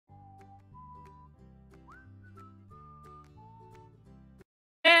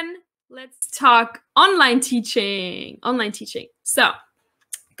Let's talk online teaching. So,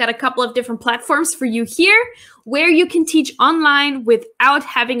 got a couple of different platforms for you here where you can teach online without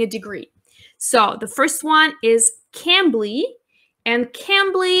having a degree. So, the first one is Cambly, and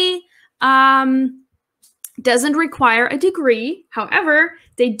Cambly doesn't require a degree. However,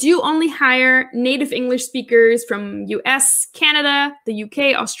 they do only hire native English speakers from US, Canada, the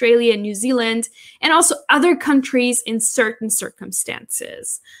UK, Australia, New Zealand, and also other countries in certain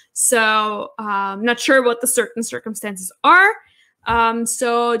circumstances. So I'm not sure what the certain circumstances are.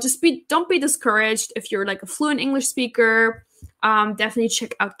 So just don't be discouraged if you're like a fluent English speaker. Definitely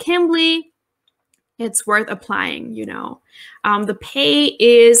check out Cambly. It's worth applying, you know. The pay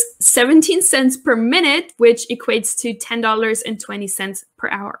is 17 cents per minute, which equates to $10.20 per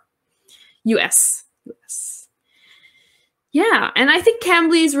hour. US. Yeah, and I think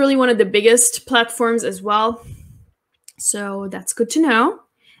Cambly is really one of the biggest platforms as well. So that's good to know.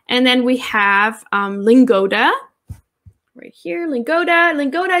 And then we have Lingoda. Right here, Lingoda.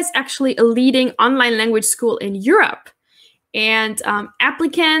 Lingoda is actually a leading online language school in Europe. And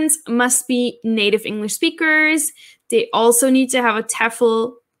applicants must be native English speakers. They also need to have a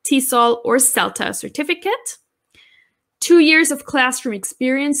TEFL, TESOL, or CELTA certificate. 2 years of classroom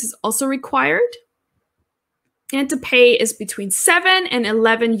experience is also required. And the pay is between 7 and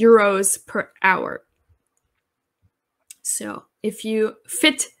 11 euros per hour. So if you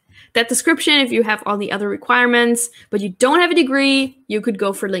fit that description, if you have all the other requirements, but you don't have a degree, you could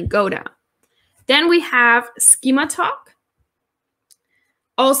go for Lingoda. Then we have Schema Talk.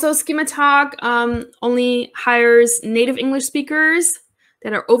 Also, Schema Talk only hires native English speakers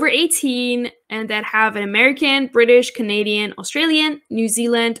that are over 18 and that have an American, British, Canadian, Australian, New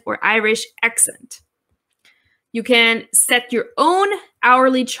Zealand, or Irish accent. You can set your own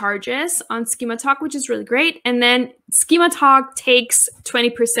hourly charges on Schema Talk, which is really great. And then Schema Talk takes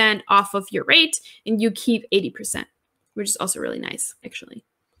 20% off of your rate and you keep 80%, which is also really nice, actually.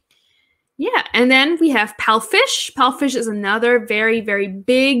 Yeah, and then we have Palfish. Palfish is another very, very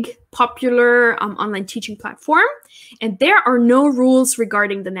big, popular online teaching platform. And there are no rules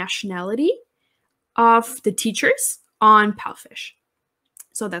regarding the nationality of the teachers on Palfish.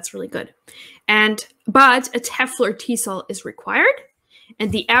 So that's really good. But a TEFL or TESOL is required.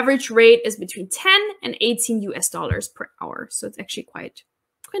 And the average rate is between 10 and 18 US dollars per hour. So it's actually quite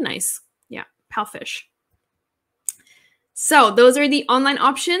nice. Yeah, Palfish. So those are the online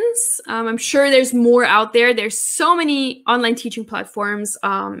options. I'm sure there's more out there. There's so many online teaching platforms.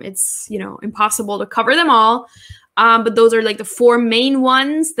 It's, impossible to cover them all. But those are like the 4 main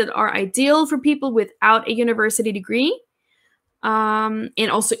ones that are ideal for people without a university degree.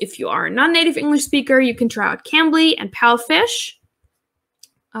 And also, if you are a non-native English speaker, you can try out Cambly and Palfish.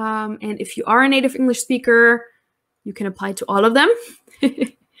 And if you are a native English speaker, you can apply to all of them.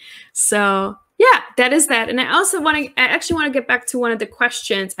 So yeah, that is that. And I actually want to get back to one of the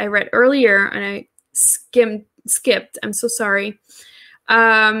questions I read earlier and I skipped. I'm so sorry.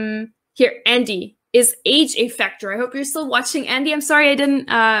 Here, Andy, is age a factor? I hope you're still watching, Andy. I'm sorry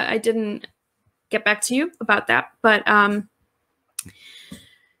I didn't get back to you about that. But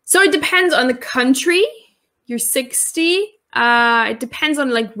so it depends on the country. You're 60. It depends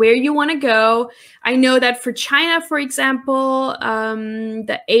on like where you want to go. I know that for China, for example,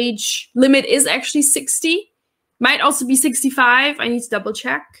 the age limit is actually 60. Might also be 65. I need to double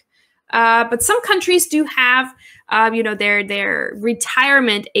check. But some countries do have, their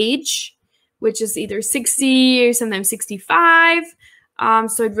retirement age, which is either 60 or sometimes 65.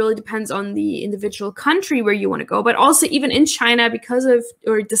 So it really depends on the individual country where you want to go. But also even in China,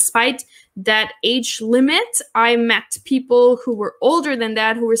 despite that age limit, I met people who were older than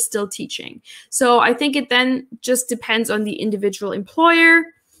that who were still teaching. So I think it then just depends on the individual employer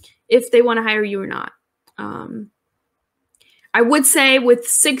if they want to hire you or not. I would say with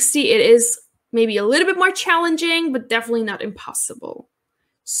 60, it is maybe a little bit more challenging, but definitely not impossible.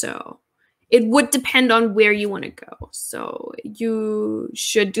 So it would depend on where you want to go. So you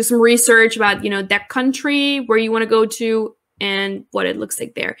should do some research about, that country where you want to go to and what it looks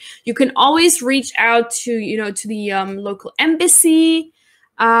like there. You can always reach out to, to the local embassy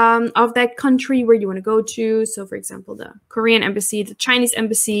of that country where you want to go to. So for example, the Korean embassy, the Chinese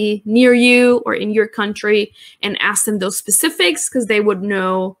embassy near you or in your country, and ask them those specifics because they would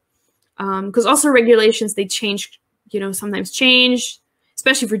know. Because also regulations, they change, sometimes change.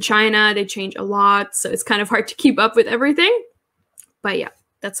 Especially for China, they change a lot. So it's kind of hard to keep up with everything. But yeah,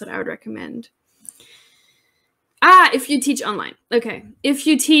 that's what I would recommend. If you teach online. Okay. If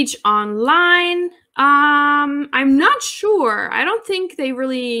you teach online, I'm not sure. I don't think they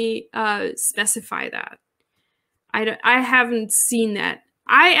really specify that. I haven't seen that.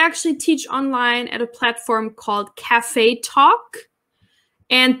 I actually teach online at a platform called Cafe Talk.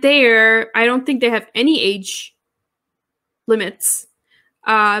 And there, I don't think they have any age limits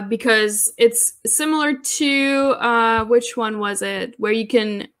because it's similar to, which one was it? Where you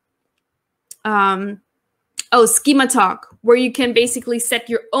can, Schema Talk, where you can basically set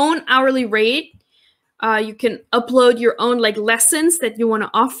your own hourly rate. You can upload your own like lessons that you want to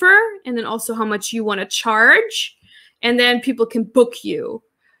offer, and then also how much you want to charge, and then people can book you.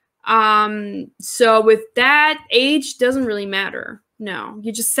 So with that, age doesn't really matter. No,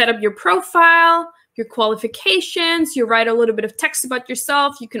 you just set up your profile, your qualifications, you write a little bit of text about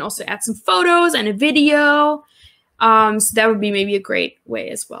yourself. You can also add some photos and a video. So that would be maybe a great way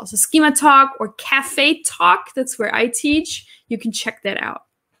as well. So Schema Talk or Cafe Talk, that's where I teach. You can check that out.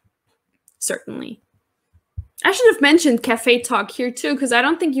 Certainly. I should have mentioned Cafe Talk here too, because I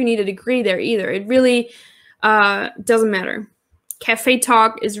don't think you need a degree there either. It really doesn't matter. Cafe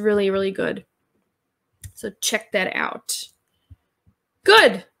Talk is really, really good. So check that out.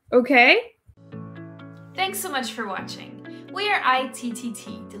 Good. Okay. Thanks so much for watching. We are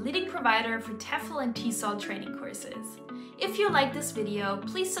ITTT, the leading provider for TEFL and TESOL training courses. If you like this video,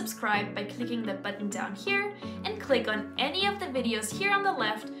 please subscribe by clicking the button down here and click on any of the videos here on the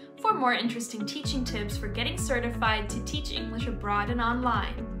left for more interesting teaching tips for getting certified to teach English abroad and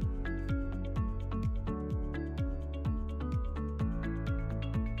online.